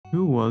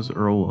Who was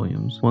Earle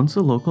Williams? Once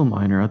a local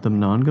miner at the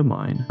Monongah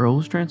mine, Earle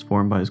was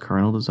transformed by his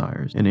carnal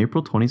desires. In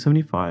April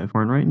 2075,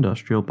 Hornwright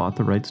Industrial bought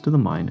the rights to the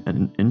mine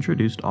and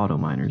introduced auto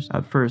miners.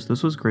 At first,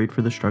 this was great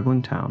for the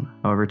struggling town.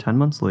 However, 10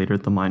 months later,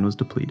 the mine was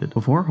depleted.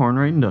 Before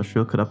Hornwright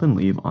Industrial could up and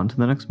leave on to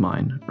the next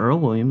mine,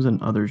 Earle Williams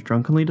and others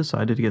drunkenly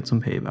decided to get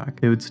some payback.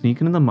 They would sneak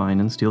into the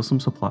mine and steal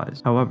some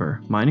supplies.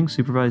 However, mining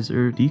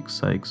supervisor Deke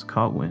Sykes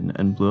caught wind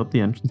and blew up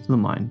the entrance to the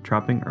mine,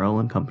 trapping Earle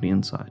and company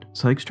inside.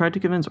 Sykes tried to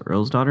convince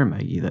Earle's daughter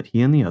Maggie that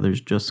he and the others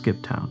just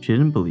skipped town. She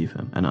didn't believe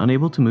him, and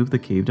unable to move the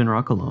caved-in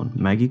rock alone,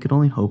 Maggie could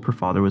only hope her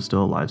father was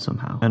still alive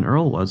somehow. And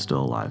Earle was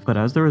still alive, but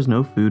as there was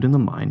no food in the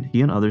mine,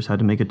 he and others had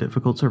to make a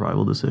difficult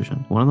survival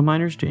decision. One of the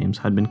miners, James,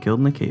 had been killed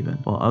in the cave-in,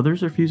 while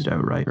others refused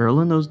outright.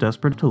 Earle and those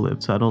desperate to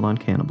live settled on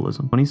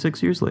cannibalism.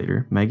 26 years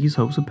later, Maggie's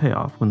hopes would pay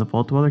off when the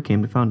Vault Dweller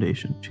came to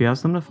Foundation. She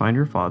asked them to find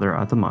her father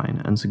at the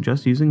mine and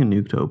suggests using a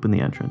nuke to open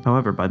the entrance.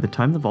 However, by the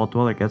time the Vault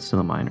Dweller gets to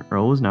the mine,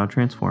 Earle was now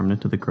transformed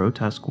into the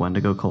grotesque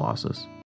Wendigo Colossus.